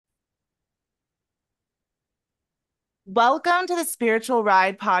Welcome to the Spiritual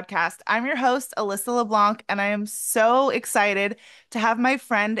Ride podcast. I'm your host, Alyssa LeBlanc, and I am so excited to have my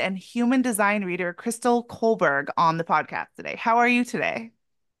friend and human design reader, Krystal Kohlberg, on the podcast today. How are you today?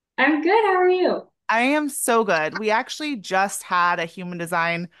 I'm good. How are you? I am so good. We actually just had a human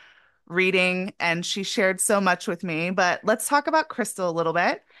design reading, and she shared so much with me. But let's talk about Krystal a little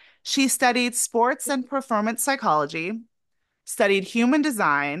bit. She studied sports and performance psychology, studied human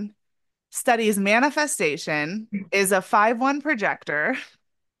design, studies manifestation, is a 5/1 projector.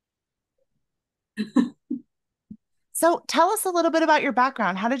 So tell us a little bit about your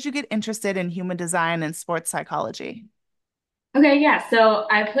background. How did you get interested in human design and sports psychology? Okay, yeah. So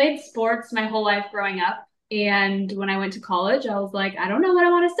I played sports my whole life growing up. And when I went to college, I was like, I don't know what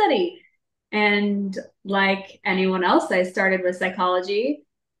I want to study. And like anyone else, I started with psychology.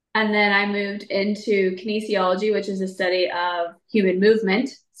 And then I moved into kinesiology, which is a study of human movement.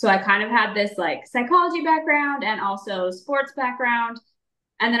 So I kind of had this like psychology background and also sports background.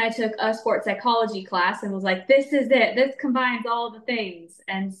 And then I took a sports psychology class and was like, this is it. This combines all the things.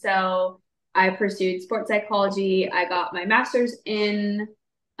 And so I pursued sports psychology. I got my master's in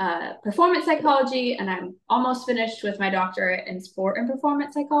performance psychology, and I'm almost finished with my doctorate in sport and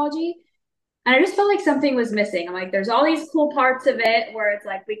performance psychology. And I just felt like something was missing. I'm like, there's all these cool parts of it where it's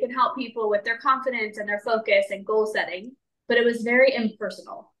like we can help people with their confidence and their focus and goal setting, but it was very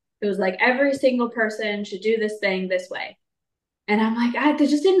impersonal. It was like every single person should do this thing this way. And I'm like, it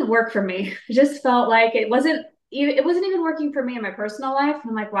just didn't work for me. It just felt like it wasn't even working for me in my personal life.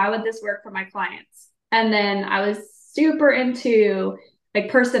 I'm like, why would this work for my clients? And then I was super into like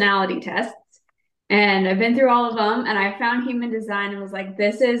personality tests. And I've been through all of them, and I found human design and was like,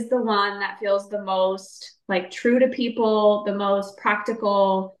 this is the one that feels the most like true to people, the most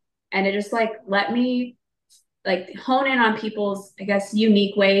practical. And it just like let me like hone in on people's, I guess,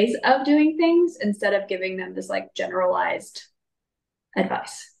 unique ways of doing things instead of giving them this like generalized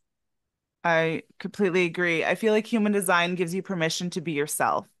advice. I completely agree. I feel like human design gives you permission to be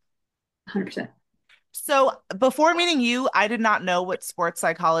yourself. 100%. So before meeting you, I did not know what sports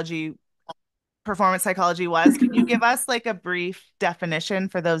psychology, performance psychology was. Can you give us like a brief definition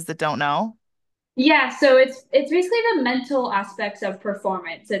for those that don't know? Yeah, so it's basically the mental aspects of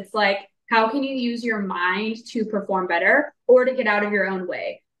performance. It's like how can you use your mind to perform better or to get out of your own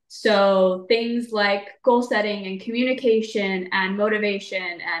way. So things like goal setting and communication and motivation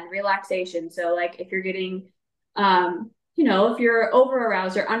and relaxation. So like if you're getting if you're over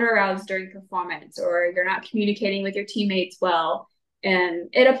aroused or under aroused during performance or you're not communicating with your teammates well, and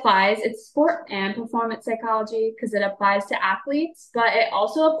it's sport and performance psychology because it applies to athletes, but it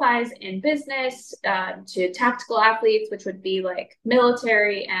also applies in business, to tactical athletes, which would be like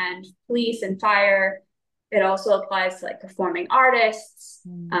military and police and fire. It also applies to like performing artists.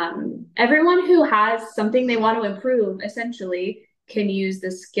 Mm. Everyone who has something they want to improve essentially can use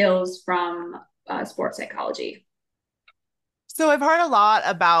the skills from sports psychology. So I've heard a lot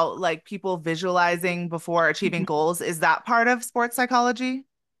about like people visualizing before achieving goals. Is that part of sports psychology?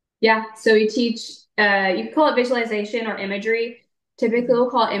 Yeah, so we teach, you can call it visualization or imagery. Typically, we'll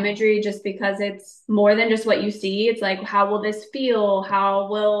call it imagery just because it's more than just what you see. It's like, how will this feel? How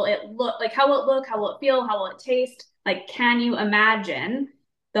will it look? Like, how will it look? How will it feel? How will it taste? Like, can you imagine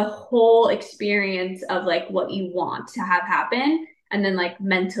the whole experience of like what you want to have happen and then like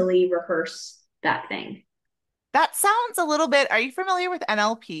mentally rehearse that thing? That sounds a little bit. Are you familiar with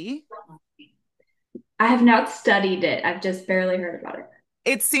NLP? I have not studied it. I've just barely heard about it.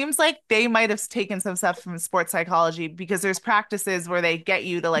 It seems like they might have taken some stuff from sports psychology because there's practices where they get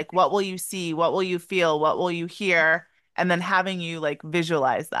you to like, what will you see? What will you feel? What will you hear? And then having you like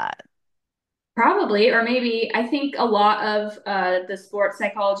visualize that. Probably, or maybe I think a lot of the sports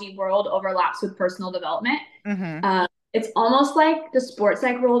psychology world overlaps with personal development. Hmm. It's almost like the sports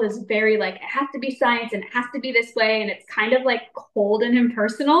psych world is very like it has to be science and it has to be this way, and it's kind of like cold and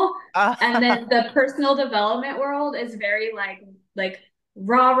impersonal. Uh, And then the personal development world is very like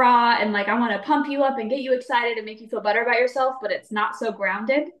rah rah and like I want to pump you up and get you excited and make you feel better about yourself, but it's not so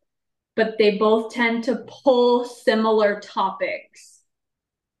grounded. But they both tend to pull similar topics.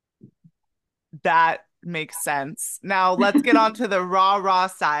 that makes sense. Now let's get on to the raw, raw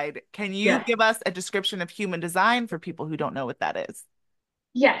side. Can you Yeah. give us a description of human design for people who don't know what that is?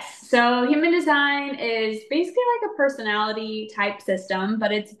 Yes. So human design is basically like a personality type system,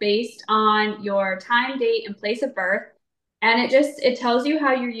 but it's based on your time, date, and place of birth. And it tells you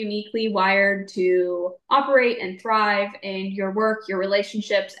how you're uniquely wired to operate and thrive in your work, your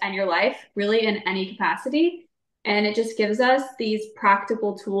relationships, and your life, really in any capacity. And it just gives us these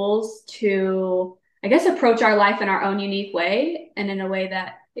practical tools to, I guess, approach our life in our own unique way and in a way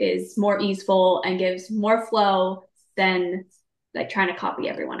that is more easeful and gives more flow than like trying to copy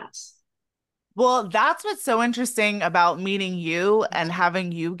everyone else. Well, that's what's so interesting about meeting you and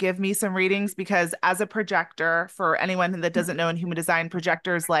having you give me some readings because as a projector, for anyone that doesn't know in human design,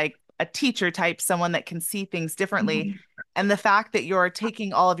 projectors like a teacher type, someone that can see things differently. And the fact that you're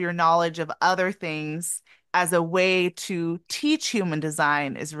taking all of your knowledge of other things as a way to teach human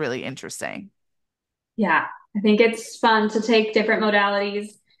design is really interesting. Yeah, I think it's fun to take different modalities.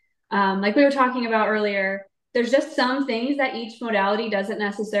 Like we were talking about earlier, there's just some things that each modality doesn't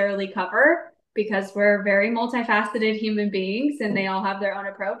necessarily cover because we're very multifaceted human beings and they all have their own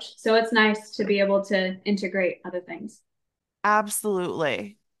approach. So it's nice to be able to integrate other things.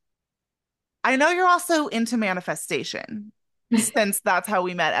 Absolutely. I know you're also into manifestation, since that's how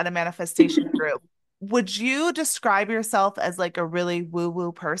we met at a manifestation group. Would you describe yourself as like a really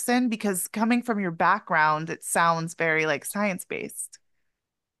woo-woo person? Because coming from your background, it sounds very like science-based.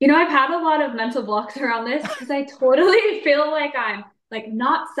 I've had a lot of mental blocks around this because I totally feel like I'm like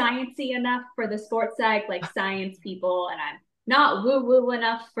not sciencey enough for the sports psych, like science people, and I'm not woo woo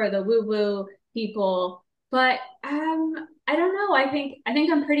enough for the woo woo people. But I don't know. I think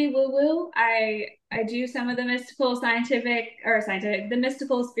I'm pretty woo woo. I do some of the mystical scientific, the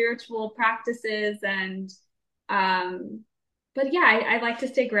mystical spiritual practices and um but yeah, I like to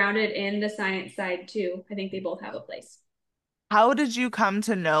stay grounded in the science side too. I think they both have a place. How did you come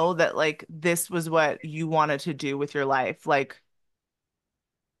to know that like this was what you wanted to do with your life? Like,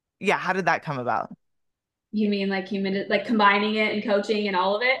 yeah, how did that come about? You mean like human, like combining it and coaching and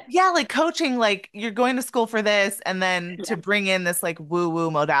all of it? Yeah, like coaching, like you're going to school for this and then to Yeah. bring in this like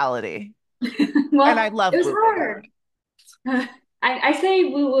woo-woo modality. And Well, I it love was woo-woo. hard. I say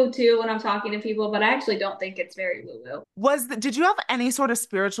woo woo too when I'm talking to people, but I actually don't think it's very woo woo. Did you have any sort of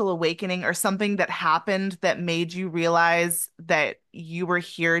spiritual awakening or something that happened that made you realize that you were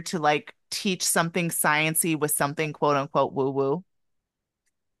here to like teach something sciencey with something quote unquote woo woo?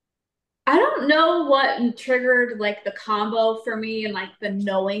 I don't know what triggered like the combo for me and like the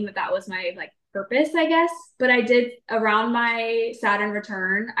knowing that that was my like purpose, I guess. But I did around my Saturn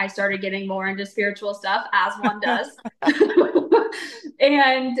return, I started getting more into spiritual stuff as one does.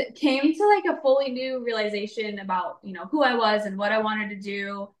 And came to like a fully new realization about, who I was and what I wanted to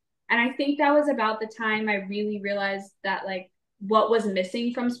do. And I think that was about the time I really realized that like what was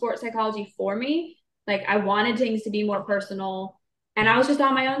missing from sports psychology for me. Like I wanted things to be more personal and I was just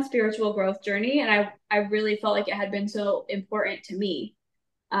on my own spiritual growth journey and I really felt like it had been so important to me.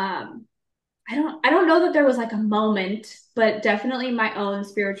 um I don't know that there was like a moment, but definitely my own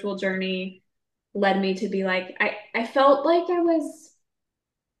spiritual journey led me to be like I felt like I was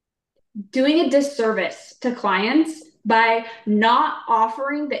doing a disservice to clients by not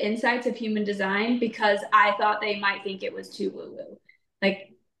offering the insights of human design because I thought they might think it was too woo woo. Like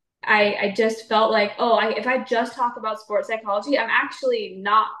I just felt like, oh, if I just talk about sports psychology, I'm actually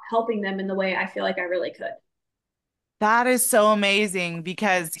not helping them in the way I feel like I really could. That is so amazing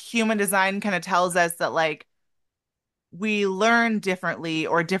because human design kind of tells us that like we learn differently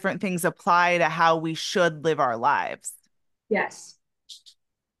or different things apply to how we should live our lives. Yes.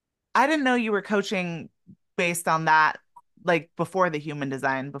 I didn't know you were coaching based on that, like before the human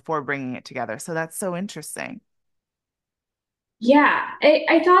design, before bringing it together. So that's so interesting. Yeah,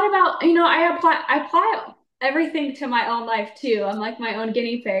 I thought about, I apply everything to my own life too. I'm like my own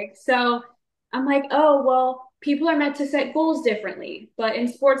guinea pig. So I'm like, oh, well, people are meant to set goals differently. But in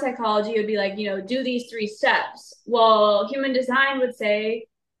sports psychology, it would be like, do these three steps. Well, human design would say,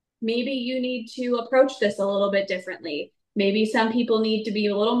 maybe you need to approach this a little bit differently. Maybe some people need to be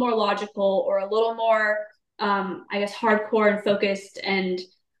a little more logical or a little more, I guess, hardcore and focused, and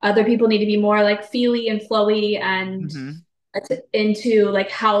other people need to be more like feely and flowy and Hmm. into like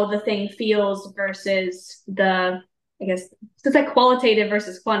how the thing feels versus I guess, it's like qualitative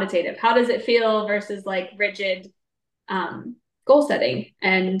versus quantitative. How does it feel versus like rigid goal setting?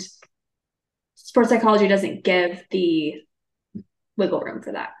 And sports psychology doesn't give the wiggle room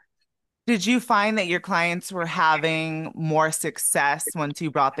for that. Did you find that your clients were having more success once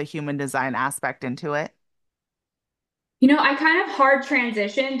you brought the human design aspect into it? I kind of hard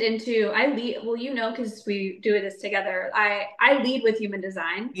transitioned into I lead well, because we do this together. I lead with human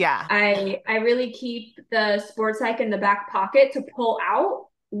design. Yeah. I really keep the sports psych in the back pocket to pull out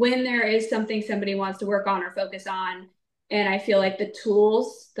when there is something somebody wants to work on or focus on. And I feel like the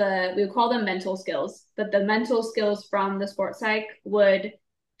tools, we would call them mental skills, but the mental skills from the sports psych would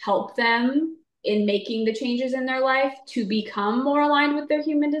help them in making the changes in their life to become more aligned with their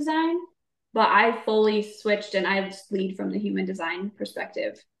human design. But I fully switched and I just lead from the human design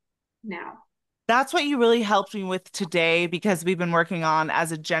perspective now. That's what you really helped me with today because we've been working on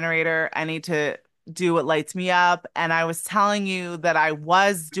as a generator. I need to do what lights me up. And I was telling you that I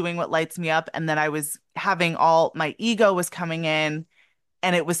was doing what lights me up, and then I was having all my ego was coming in,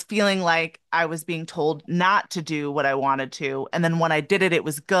 and it was feeling like I was being told not to do what I wanted to. And then when I did it, it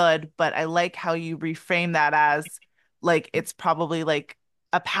was good. But I like how you reframe that as like it's probably like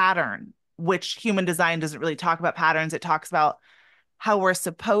a pattern, which human design doesn't really talk about patterns. It talks about how we're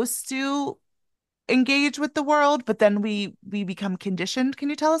supposed to engage with the world, but then we become conditioned. Can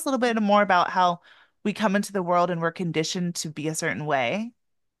you tell us a little bit more about how we come into the world and we're conditioned to be a certain way?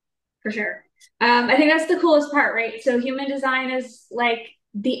 For sure. I think that's the coolest part, right? So human design is like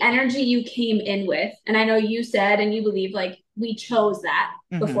the energy you came in with. And I know you said and you believe like we chose that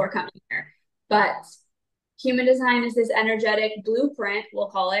Hmm. before coming here. But human design is this energetic blueprint, we'll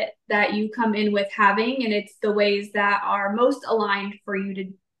call it, that you come in with having, and it's the ways that are most aligned for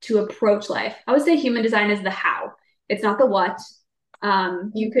you to approach life. I would say human design is the how. It's not the what.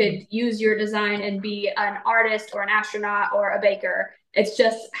 You could use your design and be an artist or an astronaut or a baker. It's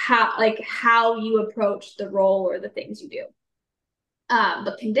just how you approach the role or the things you do.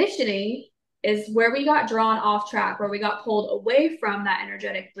 But conditioning is where we got drawn off track, where we got pulled away from that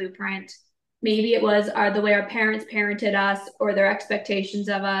energetic blueprint. Maybe it was the way our parents parented us, or their expectations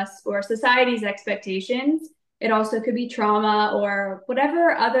of us, or society's expectations. It also could be trauma or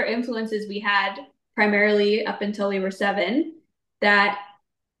whatever other influences we had, primarily up until we were 7, that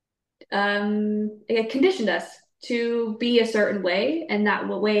it conditioned us to be a certain way, and that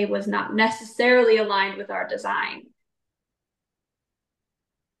way was not necessarily aligned with our design.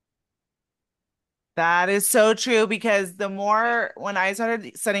 That is so true because the more when I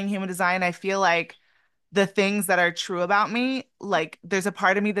started studying human design, I feel like the things that are true about me, like there's a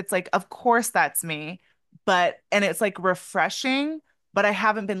part of me that's like, of course that's me. But, and it's like refreshing, but I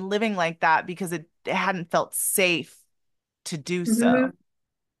haven't been living like that because it hadn't felt safe to do so. Mhm.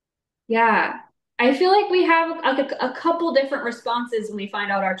 Yeah. I feel like we have a couple different responses when we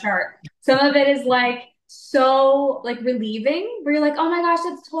find out our chart. Some of it is like so like relieving, where you're like, oh my gosh,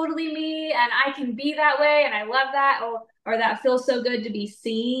 that's totally me, and I can be that way, and I love that, or that feels so good to be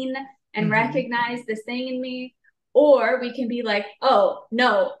seen and Hmm. recognize this thing in me. Or we can be like, oh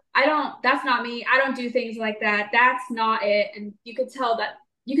no, I don't, that's not me. I don't do things like that. That's not it. And you could tell that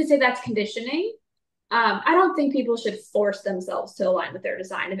you could say that's conditioning. I don't think people should force themselves to align with their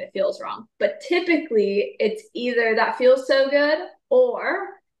design if it feels wrong. But typically, it's either that feels so good, or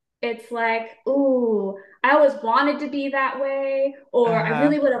it's like, ooh, I always wanted to be that way, or I Uh-huh.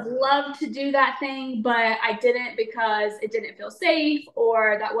 really would have loved to do that thing, but I didn't because it didn't feel safe,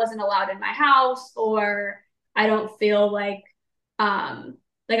 or that wasn't allowed in my house, or I don't feel like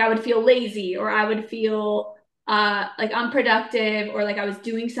I would feel lazy, or I would feel like unproductive, or like I was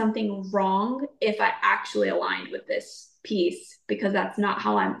doing something wrong if I actually aligned with this piece, because that's not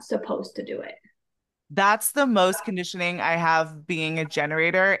how I'm supposed to do it. That's the most conditioning I have being a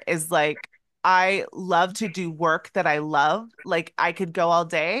generator is like I love to do work that I love. Like I could go all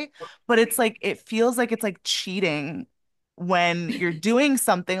day, but it's like it feels like it's like cheating when you're doing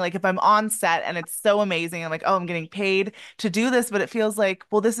something. Like if I'm on set and it's so amazing, I'm like, oh, I'm getting paid to do this, but it feels like,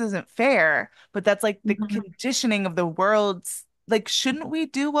 well, this isn't fair. But that's like the Mhm. conditioning of the world's like, shouldn't we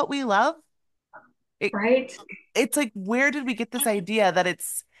do what we love? It Right? it's like where did we get this idea that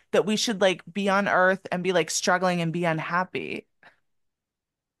it's that we should like be on earth and be like struggling and be unhappy?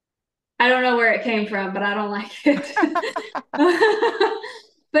 I don't know where it came from, but I don't like it.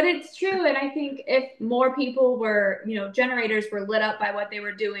 But it's true. And I think if more people were, generators were lit up by what they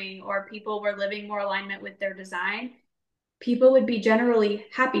were doing, or people were living more alignment with their design, people would be generally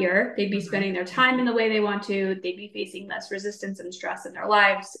happier. They'd be Mhm. spending their time in the way they want to. They'd be facing less resistance and stress in their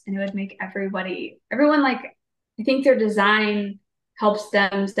lives. And it would make everyone like, I think their design helps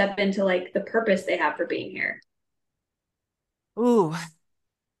them step into like the purpose they have for being here. Ooh,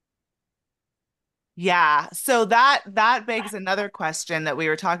 yeah. So that begs another question that we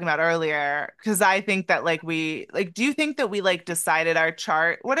were talking about earlier, because I think that like we like do you think that we like decided our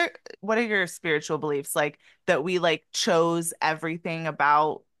chart? What are your spiritual beliefs like that we like chose everything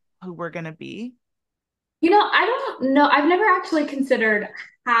about who we're gonna be? I don't know. I've never actually considered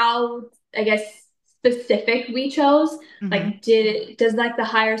how, I guess, specific we chose. Hmm. Like, does like the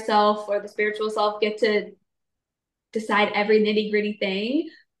higher self or the spiritual self get to decide every nitty-gritty thing?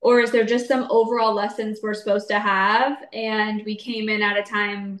 Or is there just some overall lessons we're supposed to have, and we came in at a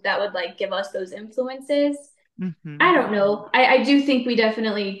time that would like give us those influences? I Hmm. don't know. I do think we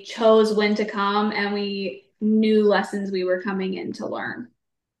definitely chose when to come, and we knew lessons we were coming in to learn.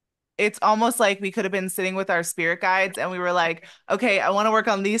 It's almost like we could have been sitting with our spirit guides and we were like, okay, I want to work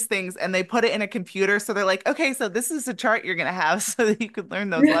on these things. And they put it in a computer. So they're like, okay, so this is the chart you're going to have so that you could learn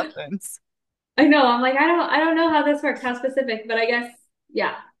those lessons. I know. I'm like, I don't know how this works, how specific, but I guess,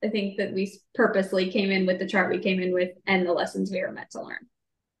 yeah, I think that we purposely came in with the chart we came in with and the lessons we were meant to learn.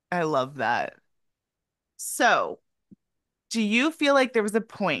 I love that. So, do you feel like there was a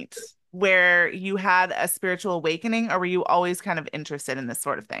point where you had a spiritual awakening, or were you always kind of interested in this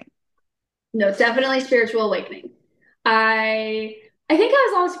sort of thing? No, definitely spiritual awakening. I I think I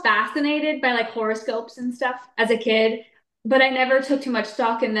was always fascinated by like horoscopes and stuff as a kid, but I never took too much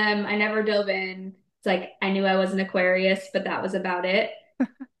stock in them. I never dove in. It's like I knew I was an Aquarius, but that was about it.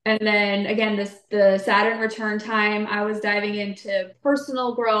 And then again, the Saturn return time, I was diving into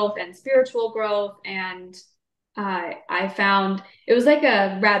personal growth and spiritual growth, and I found it was like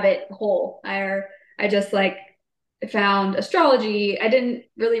a rabbit hole. I just like found astrology. I didn't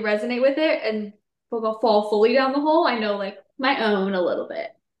really resonate with it and fall fully down the hole. I know like my own a little bit.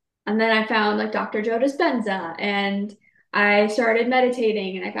 And then I found like Dr. Joe Dispenza and I started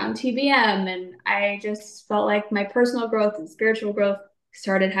meditating and I found TBM and I just felt like my personal growth and spiritual growth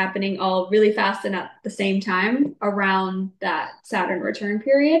started happening all really fast and at the same time around that Saturn return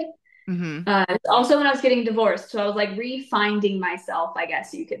period. Hmm. It's also when I was getting divorced. So I was like refinding myself, I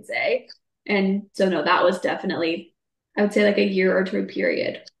guess you could say. And so, no, that was definitely, I would say like a year or two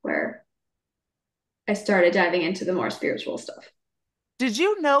period where I started diving into the more spiritual stuff. Did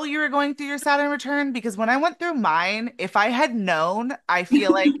you know you were going through your Saturn return? Because when I went through mine, if I had known, I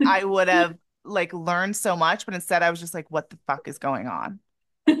feel like I would have like learned so much, but instead I was just like, what the fuck is going on?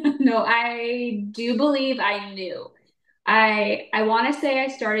 No, I do believe I knew. I want to say I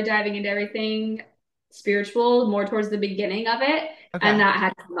started diving into everything spiritual more towards the beginning of it, and Okay. that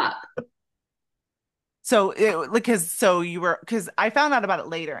had come up. So it because so you were because I found out about it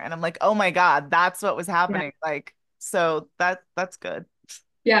later and I'm like, oh my God, that's what was Yeah. happening. Like, so that's good.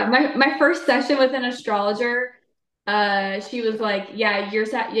 Yeah, my first session with an astrologer, she was like, "Yeah,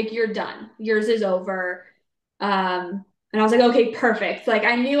 you're done. Yours is over." And I was like, "Okay, perfect." Like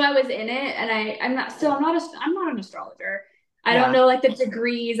I knew I was in it, and I'm not an astrologer. I don't Yeah. know like the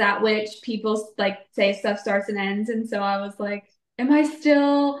degrees at which people like say stuff starts and ends, and so I was like, "Am I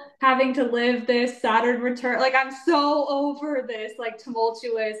still having to live this Saturn return? Like I'm so over this like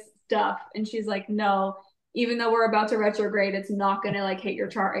tumultuous stuff." And she's like, "No." Even though we're about to retrograde, it's not gonna like hit your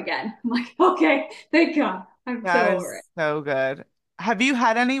chart again. I'm like, okay, thank God. I'm so That over is it. so good. Have you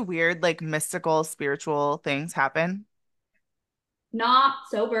had any weird, like mystical, spiritual things happen? Not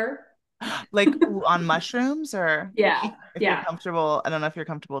sober. Like on mushrooms, or Yeah, if you're yeah. comfortable, I don't know if you're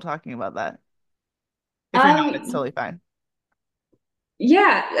comfortable talking about that. If you're not, it's Um, totally fine.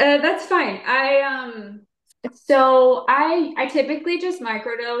 yeah, that's fine. So I typically just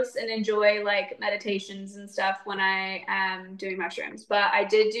microdose and enjoy like meditations and stuff when I am doing mushrooms. But I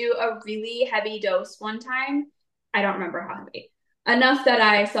did do a really heavy dose one time. I don't remember how heavy. Enough that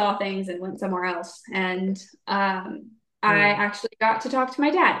I saw things and went somewhere else. And I Ooh. actually got to talk to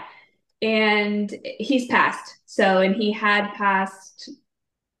my dad. And he's passed. So, and he had passed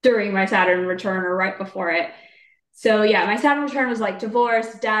during my Saturn return or right before it. So yeah, my Saturn return was like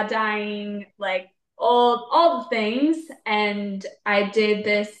divorce, dad dying, like all the things. And I did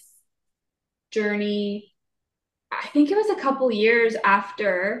this journey, I think it was a couple years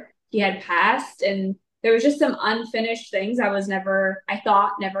after he had passed, and there was just some unfinished things I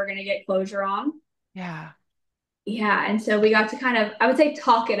thought never gonna get closure on. Yeah. Yeah, and so we got to kind of, I would say,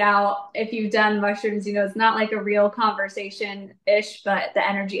 talk it out. If you've done mushrooms, you know, it's not like a real conversation-ish, but the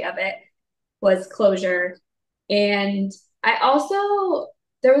energy of it was closure. And I also,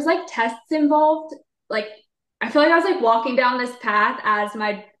 there was like tests involved. Like, I feel like I was like walking down this path as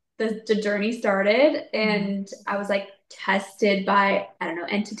the journey started, Mhm. and I was like tested by, I don't know,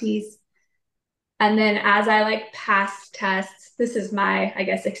 entities. And then as I like passed tests, this is my, I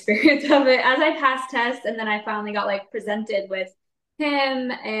guess, experience of it. As I passed tests, and then I finally got like presented with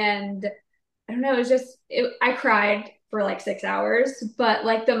him, and I don't know, I cried for like 6 hours, but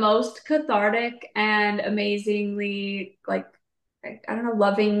like the most cathartic and amazingly like, I don't know,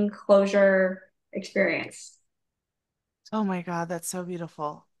 loving closure experience. Oh my God, that's so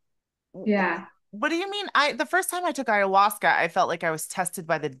beautiful. Yeah. What do you mean? The first time I took ayahuasca, I felt like I was tested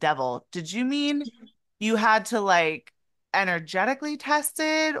by the devil. Did you mean you had to like energetically test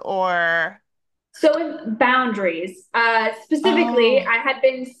it or? So with boundaries, specifically, Oh, I had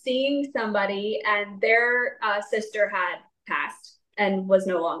been seeing somebody and their sister had passed and was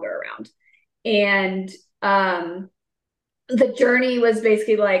no longer around. And um, the journey was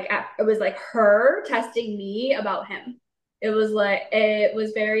basically like it was like her testing me about him. It was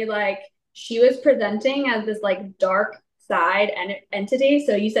very like she was presenting as this like dark side and entity.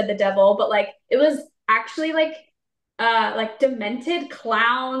 So you said the devil, but like it was actually like demented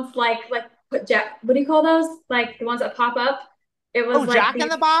clowns, like what do you call those? Like the ones that pop up? It was Oh, like Jack in these,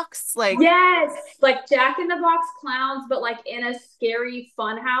 the Box? Like, yes, like Jack in the Box clowns, but like in a scary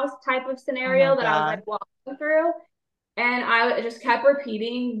fun house type of oh my scenario that I was God. like walking through. And I just kept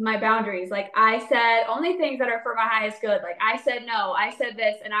repeating my boundaries. Like I said, only things that are for my highest good. Like I said no, I said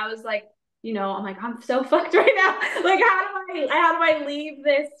this, and I was like, I'm like, I'm so fucked right now. Like, how do I leave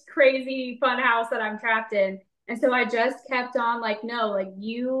this crazy fun house that I'm trapped in? And so I just kept on like, no, like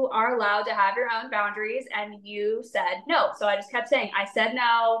you are allowed to have your own boundaries, and you said no. So I just kept saying, I said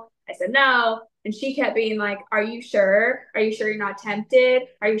no, I said no. And she kept being like, are you sure? Are you sure you're not tempted?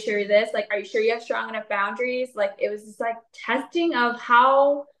 Are you sure you're this? Like, are you sure you have strong enough boundaries? Like, it was just like testing of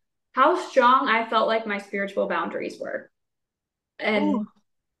how strong I felt like my spiritual boundaries were. Ooh, And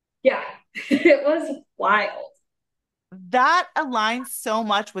yeah, it was wild. that aligns so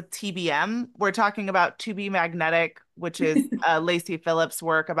much with TBM. We're talking about to be magnetic, which is Lacey Phillips'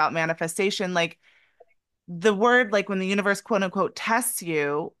 work about manifestation. Like the word, like when the universe quote unquote tests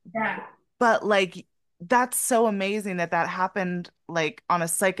you, Yeah. but like that's so amazing that that happened like on a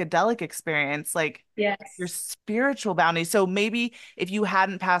psychedelic experience, like your Yes. spiritual boundary. So maybe if you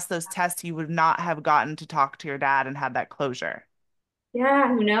hadn't passed those tests, you would not have gotten to talk to your dad and had that closure. Yeah,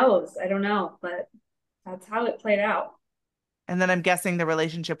 who knows? I don't know, but that's how it played out. And then I'm guessing the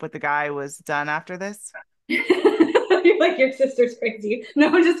relationship with the guy was done after this. You're like your sister's crazy. No,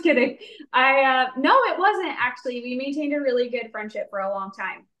 I'm just kidding. I no, it wasn't actually. We maintained a really good friendship for a long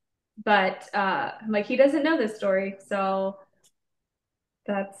time. But I'm like he doesn't know this story. So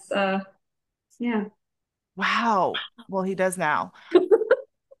that's yeah. Wow. Well, he does now.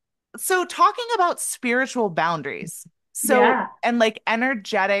 So talking about spiritual boundaries. So Yeah. and like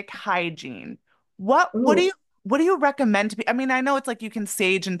energetic hygiene. What do Ooh. you recommend to be? I mean, I know it's like you can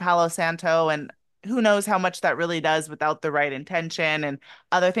sage in Palo Santo and who knows how much that really does without the right intention and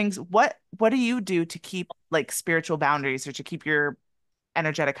other things. What do you do to keep like spiritual boundaries or to keep your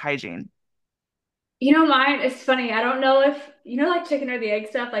energetic hygiene? Mine, it's funny. I don't know if, like chicken or the egg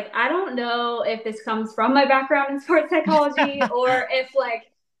stuff. Like, I don't know if this comes from my background in sports psychology or if like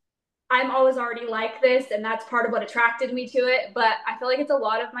I'm always already like this and that's part of what attracted me to it. But I feel like it's a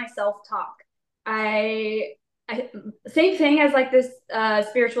lot of my self-talk. I, I same thing as like this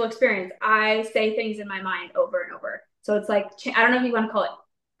spiritual experience. I say things in my mind over and over. So it's like I don't know if you want to call it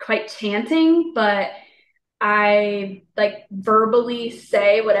quite chanting, but I like verbally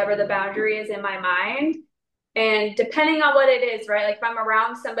say whatever the boundary is in my mind. And depending on what it is, right? Like if I'm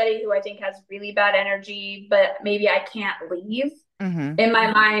around somebody who I think has really bad energy, but maybe I can't leave, Hmm. in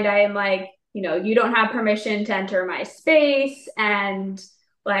my mind, I am like, you don't have permission to enter my space and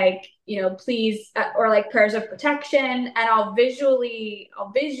like, please, or like prayers of protection. And I'll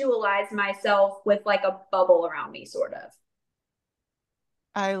visualize myself with like a bubble around me, sort of.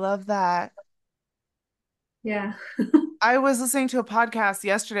 I love that. Yeah. I was listening to a podcast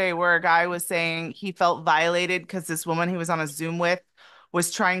yesterday where a guy was saying he felt violated because this woman he was on a Zoom with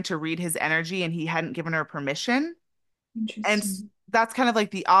was trying to read his energy and he hadn't given her permission. And Interesting. that's kind of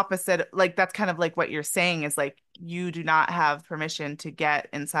like the opposite. Like, that's kind of like what you're saying is like, you do not have permission to get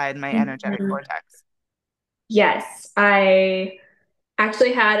inside my energetic Mhm. vortex. Yes, I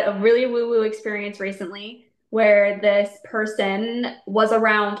actually had a really woo-woo experience recently where this person was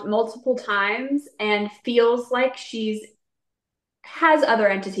around multiple times and feels like she's has other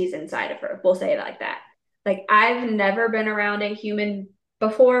entities inside of her. We'll say it like that. Like I've never been around a human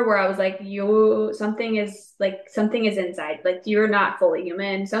before where I was like, you something is inside. Like you're not fully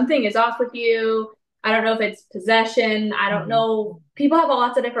human. Something is off with you. I don't know if it's possession. I don't Mhm. know. People have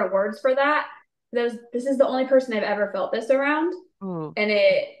lots of different words for that. This is the only person I've ever felt this around. Ooh, And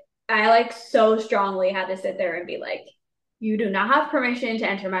I like so strongly had to sit there and be like, you do not have permission to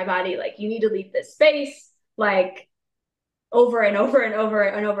enter my body. Like you need to leave this space. Like over and over and over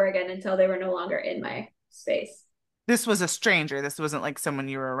and over again until they were no longer in my space. this was a stranger. This wasn't like someone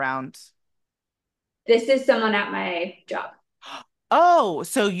you were around. This is someone at my job. Oh,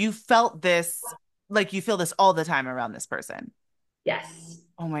 so you felt this, like you feel this all the time around this person. Yes.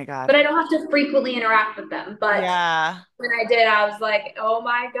 Oh my But God. I don't have to frequently interact with them. But Yeah. when I did, I was like, oh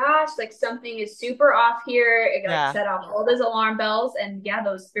my gosh, like something is super off here. It like Yeah. set off all those alarm bells. And yeah,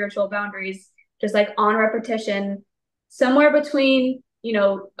 those spiritual boundaries just like on repetition, somewhere between,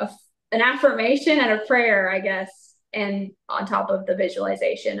 an affirmation and a prayer, I guess, and on top of the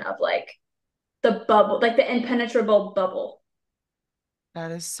visualization of like the bubble, like the impenetrable bubble.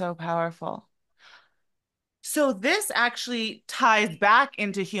 That is so powerful. So this actually ties back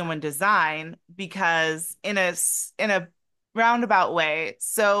into human design because in a roundabout way.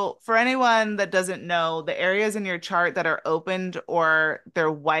 So, for anyone that doesn't know, the areas in your chart that are opened or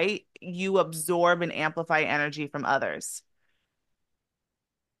they're white, you absorb and amplify energy from others.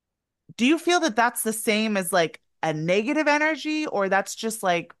 Do you feel that that's the same as like a negative energy, or that's just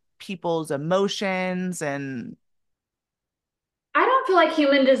like people's emotions and I don't feel like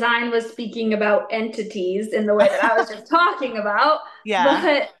human design was speaking about entities in the way that I was just talking about, yeah.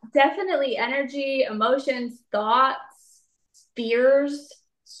 but definitely energy, emotions, thoughts, fears,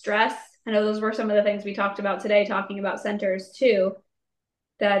 stress. I know those were some of the things we talked about today, talking about centers too,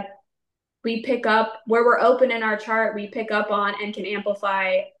 that we pick up where we're open in our chart, we pick up on and can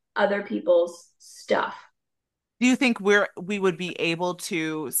amplify other people's stuff. Do you think we would be able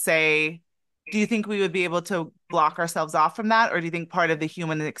to say, do you think we would be able to block ourselves off from that? Or do you think part of the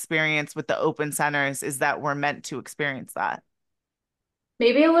human experience with the open centers is that we're meant to experience that?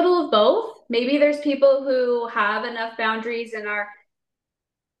 Maybe a little of both. Maybe there's people who have enough boundaries and are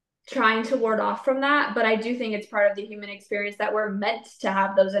trying to ward off from that. But I do think it's part of the human experience that we're meant to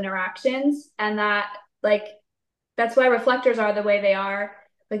have those interactions and that, like, that's why reflectors are the way they are.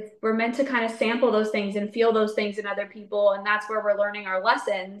 Like, we're meant to kind of sample those things and feel those things in other people. And that's where we're learning our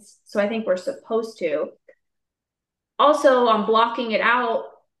lessons. So I think we're supposed to. Also, on blocking it out,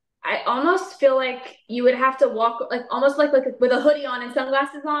 I almost feel like you would have to walk like almost like with a hoodie on and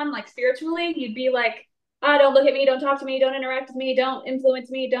sunglasses on, like spiritually, you'd be like, oh, don't look at me, don't talk to me, don't interact with me, don't influence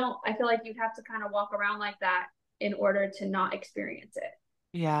me, don't. I feel like you'd have to kind of walk around like that in order to not experience it.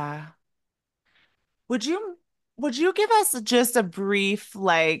 Yeah. Would you would you give us just a brief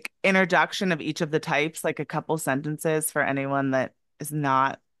like introduction of each of the types, like a couple sentences for anyone that is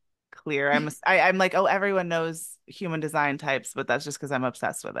not clear? I'm like, oh, everyone knows human design types, but that's just because I'm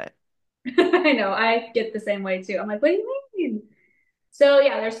obsessed with it. I know, I get the same way too. I'm like, what do you mean? So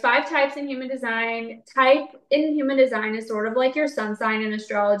yeah, there's 5 types in human design. Type in human design is sort of like your sun sign in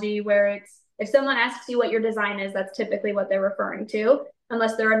astrology, where it's if someone asks you what your design is, that's typically what they're referring to,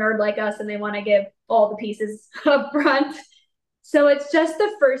 unless they're a nerd like us and they want to give all the pieces up front. So it's just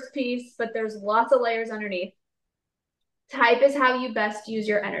the first piece, but there's lots of layers underneath. Type is how you best use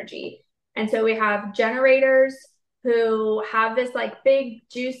your energy. And so we have generators who have this like big,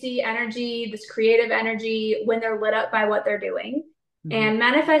 juicy energy, this creative energy when they're lit up by what they're doing. Mhm. And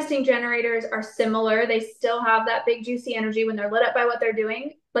manifesting generators are similar. They still have that big, juicy energy when they're lit up by what they're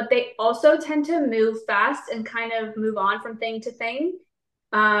doing, but they also tend to move fast and kind of move on from thing to thing,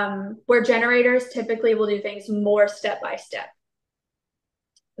 where generators typically will do things more step by step.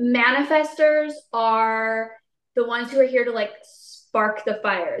 Manifestors are the ones who are here to like spark the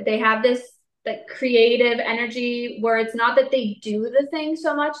fire. They have this like creative energy where it's not that they do the thing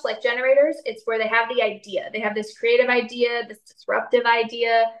so much like generators, it's where they have the idea. They have this creative idea, this disruptive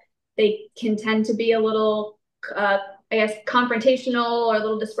idea. They can tend to be a little I guess confrontational or a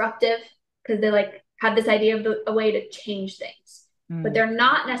little disruptive because they like have this idea of a way to change things. But Mm. they're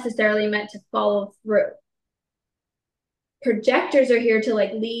not necessarily meant to follow through. Projectors are here to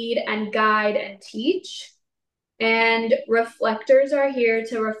like lead and guide and teach, and reflectors are here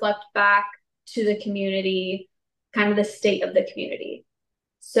to reflect back to the community, kind of the state of the community.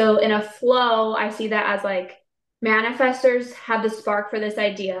 So in a flow, I see that as like manifestors have the spark for this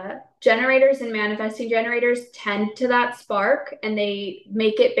idea. Generators and manifesting generators tend to that spark and they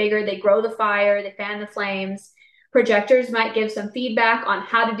make it bigger. They grow the fire, they fan the flames. Projectors might give some feedback on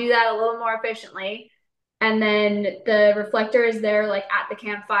how to do that a little more efficiently. And then the reflector is there, like at the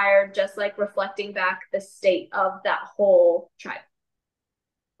campfire, just like reflecting back the state of that whole tribe.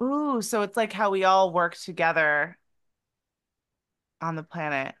 Ooh, so it's like how we all work together on the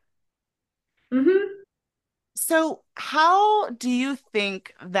planet. Mm-hmm. So, how do you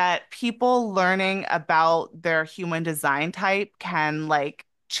think that people learning about their human design type can like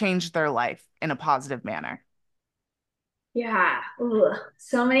change their life in a positive manner? Yeah. Ugh.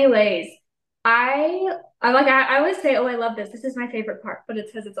 So many ways. I always say, oh, I love this. This is my favorite part, but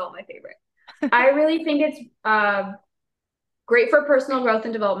it's because it's all my favorite. I really think it's great for personal growth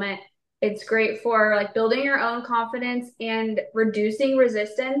and development. It's great for like building your own confidence and reducing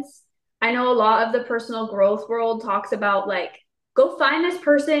resistance. I know a lot of the personal growth world talks about like go find this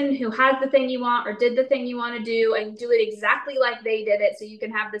person who has the thing you want or did the thing you want to do and do it exactly like they did it so you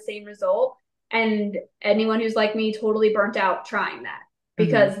can have the same result. And anyone who's like me totally burnt out trying that Hmm.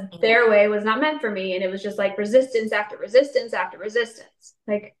 because their way was not meant for me and it was just like resistance after resistance after resistance.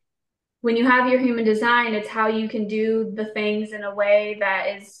 Like when you have your human design, it's how you can do the things in a way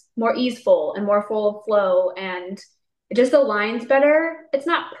that is more easeful and more full of flow and it just aligns better. It's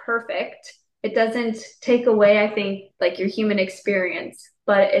not perfect. It doesn't take away, I think, like your human experience,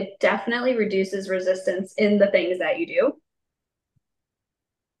 but it definitely reduces resistance in the things that you do.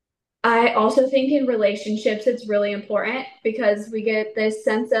 I also think in relationships, it's really important because we get this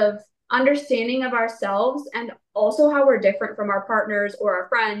sense of understanding of ourselves and also how we're different from our partners or our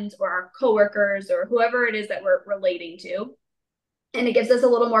friends or our coworkers or whoever it is that we're relating to. And it gives us a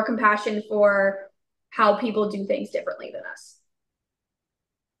little more compassion for how people do things differently than us.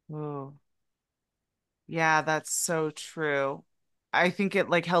 Oh, yeah, that's so true. I think it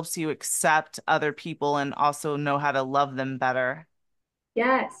like helps you accept other people and also know how to love them better.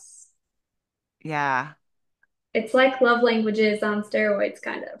 Yes. Yeah. It's like love languages on steroids,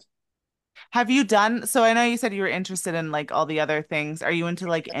 kind of. Have you done, so I know you said you were interested in like all the other things. Are you into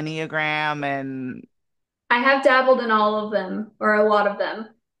like Enneagram and, I have dabbled in all of them or a lot of them.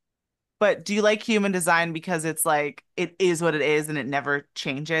 but do you like human design because it's like it is what it is and it never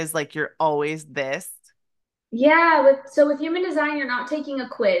changes? Like you're always this? Yeah, with human design, you're not taking a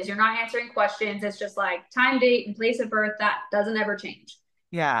quiz, you're not answering questions. It's just like time, date, and place of birth. That doesn't ever change.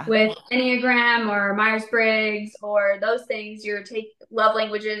 Yeah, With Enneagram or Myers-Briggs or those things, you're take love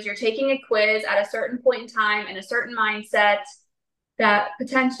languages, you're taking a quiz at a certain point in time in a certain mindset that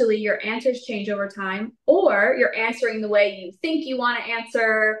potentially your answers change over time, or you're answering the way you think you want to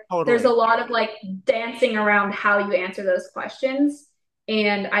answer. There's a totally. lot of like dancing around how you answer those questions.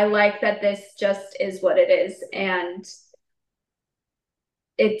 And I like that this just is what it is. And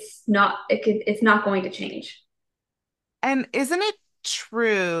it's not going to change. And isn't it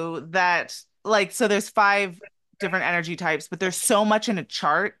true that like so there's five different energy types, but there's so much in a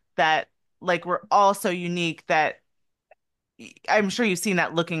chart that like we're all so unique that I'm sure you've seen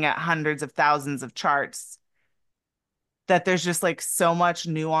that looking at hundreds of thousands of charts, that there's just like so much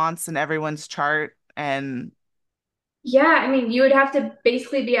nuance in everyone's chart. And Yeah, I mean, you would have to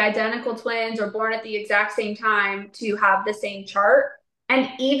basically be identical twins or born at the exact same time to have the same chart. And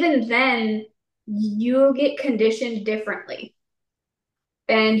even then, you get conditioned differently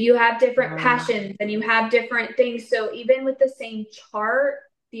and you have different um, passions and you have different things. So even with the same chart,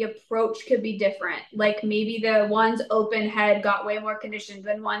 the approach could be different. Like maybe the one's open head got way more conditioned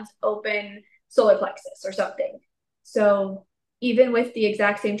than one's open solar plexus or something. So even with the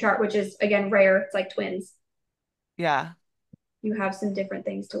exact same chart, which is again rare, it's like twins, yeah. you have some different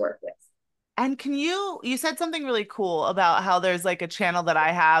things to work with. And you said something really cool about how there's like a channel that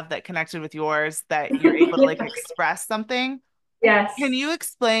I have that connected with yours that you're able to like Yeah. express something. Can Yes. you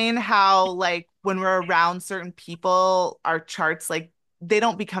explain how, like, when we're around certain people, our charts, like, they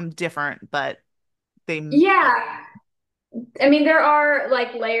don't become different, but they, Yeah. I mean, there are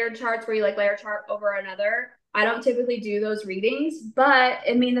like layered charts where you like layer chart over another. I don't typically do those readings, but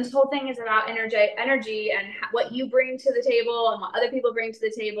I mean, this whole thing is about energy and what you bring to the table and what other people bring to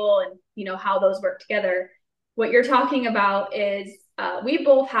the table, and how those work together. What you're talking about is we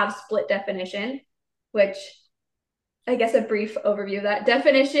both have split definition, which I guess a brief overview of that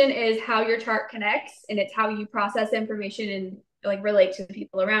definition is how your chart connects and it's how you process information and like relate to the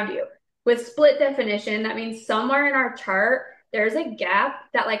people around you. With split definition, that means somewhere in our chart, there's a gap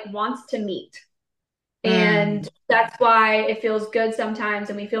that like wants to meet. And mm, that's why it feels good sometimes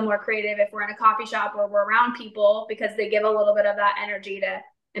and we feel more creative if we're in a coffee shop or we're around people because they give a little bit of that energy to,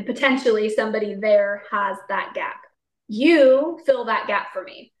 and potentially somebody there has that gap. You fill that gap for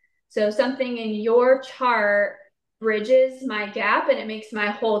me. So something in your chart bridges my gap and it makes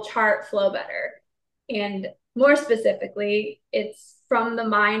my whole chart flow better. And more specifically, it's from the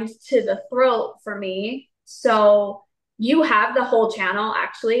mind to the throat for me. So you have the whole channel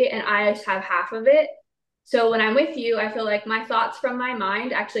actually, and I just have half of it. So when I'm with you, I feel like my thoughts from my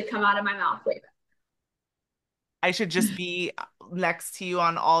mind actually come out of my mouth way I should just be next to you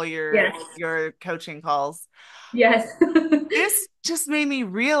on all better. your coaching calls. Yes. This just made me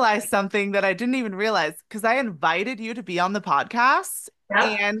realize something that I didn't even realize because I invited you to be on the podcast,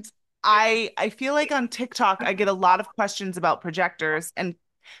 Yep. and I feel like on TikTok I get a lot of questions about projectors, and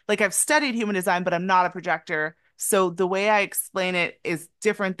like I've studied human design, but I'm not a projector. So the way I explain it is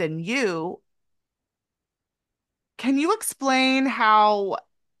different than you. Can you explain how,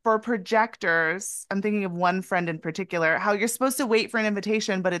 for projectors, I'm thinking of one friend in particular, how you're supposed to wait for an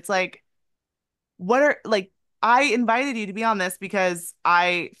invitation, but it's like, what are like, I invited you to be on this because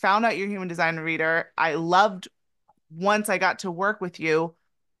I found out you're a human design reader. I loved once I got to work with you,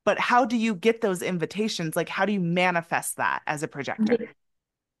 but how do you get those invitations? Like, how do you manifest that as a projector?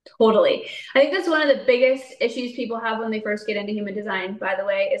 Totally. I think that's one of the biggest issues people have when they first get into human design, by the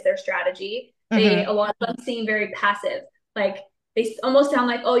way, is their strategy. A Hmm. lot of them seem very passive. Like they almost sound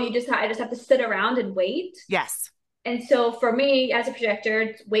like, oh, I just have to sit around and wait. Yes. And so for me as a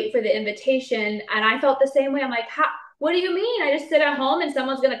projector, wait for the invitation. And I felt the same way. I'm like, what do you mean? I just sit at home and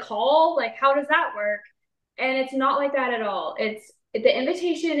someone's going to call? Like, how does that work? And it's not like that at all. It's the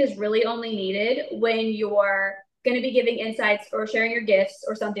invitation is really only needed when you're going to be giving insights or sharing your gifts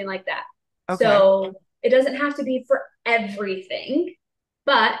or something like that. Okay. So it doesn't have to be for everything.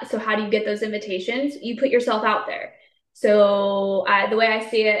 But so how do you get those invitations? You put yourself out there. So the way I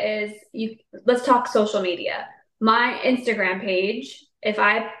see it is you let's talk social media. My Instagram page,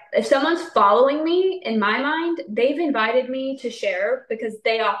 if someone's following me in my mind, they've invited me to share because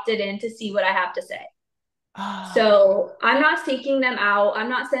they opted in to see what I have to say. Oh, So I'm not seeking them out. I'm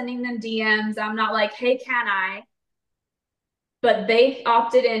not sending them DMs. I'm not like, hey, can I? But they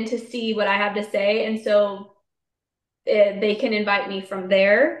opted in to see what I have to say. And so they can invite me from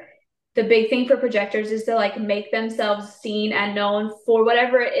there. The big thing for projectors is to like make themselves seen and known for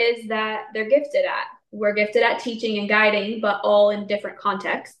whatever it is that they're gifted at. We're gifted at teaching and guiding, but all in different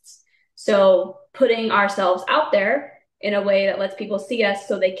contexts. So putting ourselves out there in a way that lets people see us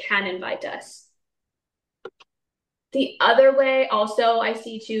so they can invite us. The other way also I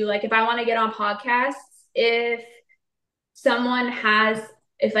see too, like if I want to get on podcasts, if someone has,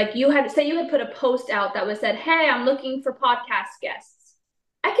 if like you had, say you had put a post out that was said, hey, I'm looking for podcast guests.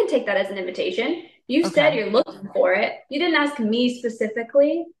 I can take that as an invitation. You said okay. you're looking for it. You didn't ask me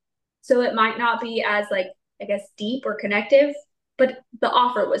specifically. So it might not be as like, I guess, deep or connective, but the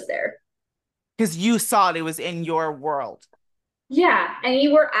offer was there. Because you saw it was in your world. Yeah. And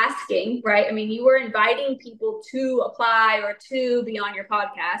you were asking, right? I mean, you were inviting people to apply or to be on your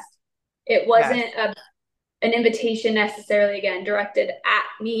podcast. It Yes. wasn't an invitation necessarily, again, directed at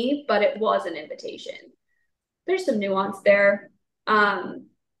me, but it was an invitation. There's some nuance there.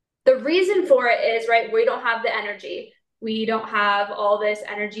 The reason for it is, right, we don't have the energy. We don't have all this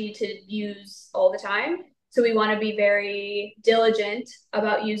energy to use all the time. So we want to be very diligent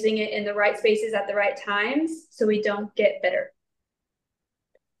about using it in the right spaces at the right times so we don't get bitter.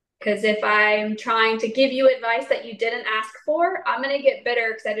 Because if I'm trying to give you advice that you didn't ask for, I'm going to get bitter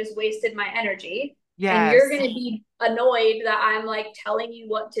because I just wasted my energy. And you're Yes. going to be annoyed that I'm like telling you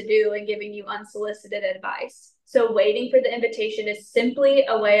what to do and giving you unsolicited advice. So waiting for the invitation is simply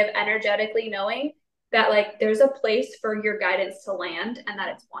a way of energetically knowing that like there's a place for your guidance to land and that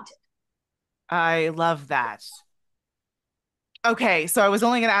it's wanted. I love that. Okay, so I was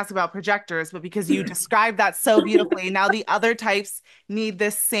only going to ask about projectors, but because you described that so beautifully, now the other types need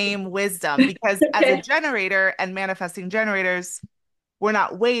this same wisdom because as a Okay. generator and manifesting generators, we're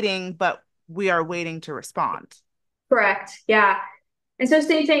not waiting, but we are waiting to respond. Correct. Yeah. And so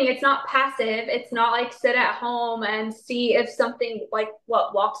same thing, it's not passive. It's not like sit at home and see if something like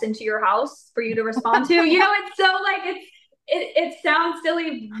what walks into your house for you to respond to. You know, it's so like it sounds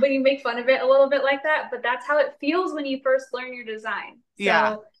silly when you make fun of it a little bit like that, but that's how it feels when you first learn your design.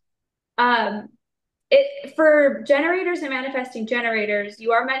 Yeah. So um it for generators and manifesting generators,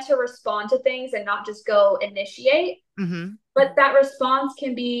 you are meant to respond to things and not just go initiate. Hmm. But that response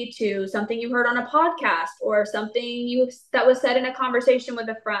can be to something you heard on a podcast or something you that was said in a conversation with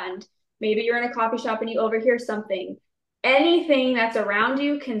a friend. Maybe you're in a coffee shop and you overhear something. Anything that's around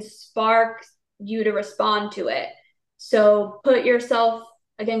you can spark you to respond to it. So put yourself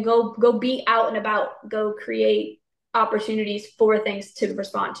again, go be out and about, go create opportunities for things to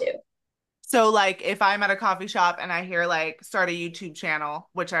respond to. So like if I'm at a coffee shop and I hear like start a YouTube channel,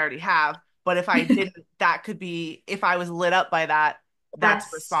 which I already have, but if I didn't, that could be if I was lit up by that, that's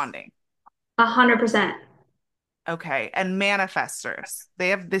Yes, responding. 100%. Okay. And manifestors,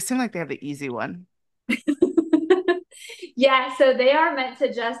 they seem like they have the easy one. Yeah, so they are meant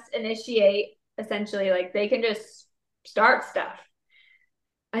to just initiate essentially, like they can just start stuff.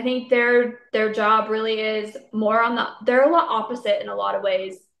 I think their job really is more on they're a lot opposite in a lot of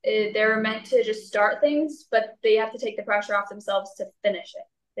ways. They're meant to just start things, but they have to take the pressure off themselves to finish it.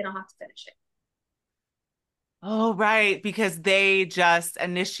 They don't have to finish it. Oh, right, because they just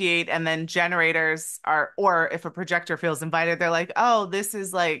initiate and then generators are, or if a projector feels invited, they're like, oh, this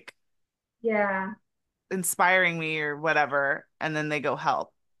is like Yeah. inspiring me or whatever, and then they go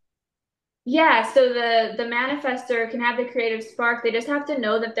help. Yeah, so the manifester can have the creative spark. They just have to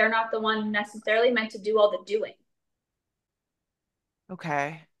know that they're not the one necessarily meant to do all the doing.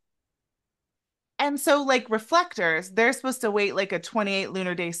 Okay. And so like reflectors, they're supposed to wait like a 28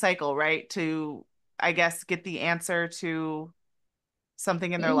 lunar day cycle, right? To, I guess, get the answer to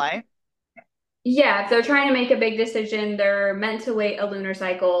something in their life. Yeah, if they're trying to make a big decision, they're meant to wait a lunar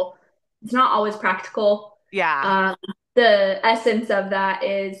cycle. It's not always practical. Yeah. Um, the essence of that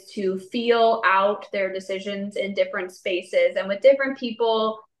is to feel out their decisions in different spaces and with different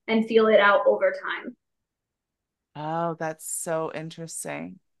people and feel it out over time. Oh, that's so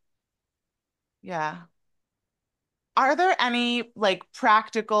interesting. Yeah. Are there any like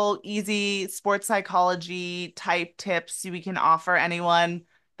practical, easy sports psychology type tips we can offer anyone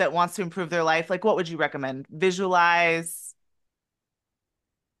that wants to improve their life? Like, what would you recommend? Visualize.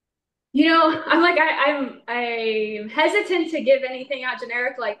 I'm hesitant to give anything out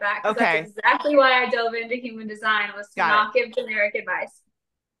generic like that because that's Okay, exactly why I dove into human design was to got it. not give generic advice.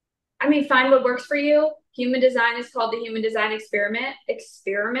 I mean, find what works for you. Human design is called the human design experiment.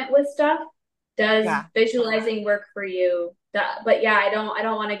 Experiment with stuff. Does Yeah. visualizing work for you? But yeah, I don't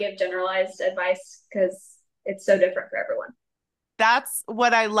want to give generalized advice because it's so different for everyone. That's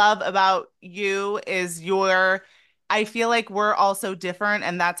what I love about you is I feel like we're also different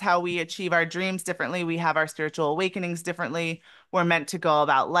and that's how we achieve our dreams differently. We have our spiritual awakenings differently. We're meant to go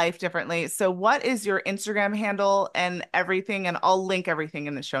about life differently. So what is your Instagram handle and everything? And I'll link everything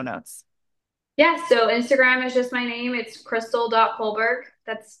in the show notes. Yeah, so Instagram is just my name. It's Krystal.Kohlberg.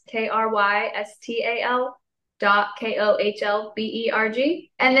 That's Krystal .Kohlberg.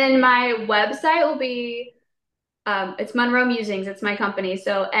 And then my website will be it's Monroe Musings. It's my company.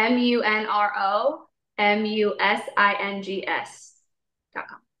 So MUNROMUSINGS.com.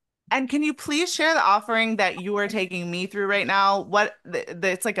 And can you please share the offering that you are taking me through right now?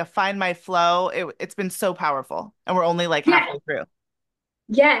 It's like a find my flow. It's been so powerful, and we're only like Yeah. halfway through.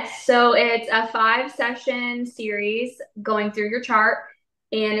 Yes. So it's a 5 session series going through your chart,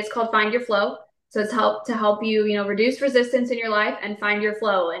 and it's called Find Your Flow. So it's help you, reduce resistance in your life and find your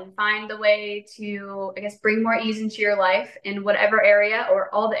flow and find the way to, I guess, bring more ease into your life in whatever area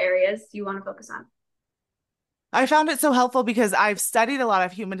or all the areas you want to focus on. I found it so helpful because I've studied a lot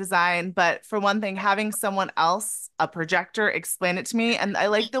of human design, but for one thing, having someone else, a projector, explain it to me. And I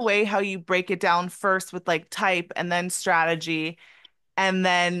like the way how you break it down first with like type and then strategy. And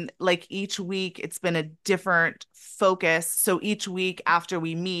then like each week, it's been a different focus. So each week after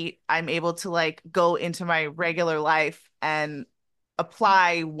we meet, I'm able to like go into my regular life and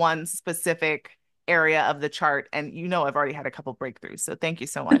apply one specific area of the chart. And I've already had a couple breakthroughs. So thank you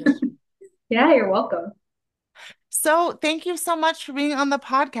so much. Yeah, you're welcome. So, thank you so much for being on the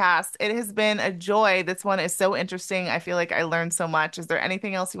podcast. It has been a joy. This one is so interesting. I feel like I learned so much. Is there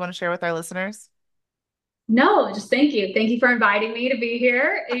anything else you want to share with our listeners? No, just thank you. Thank you for inviting me to be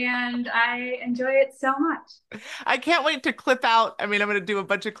here, and I enjoy it so much. I can't wait to clip out. I mean, I'm going to do a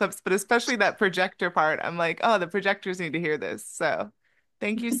bunch of clips, but especially that projector part. I'm like, oh, the projectors need to hear this. So,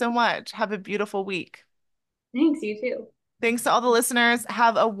 thank you so much. Have a beautiful week. Thanks, you too. Thanks to all the listeners.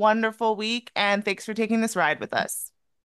 Have a wonderful week. And thanks for taking this ride with us.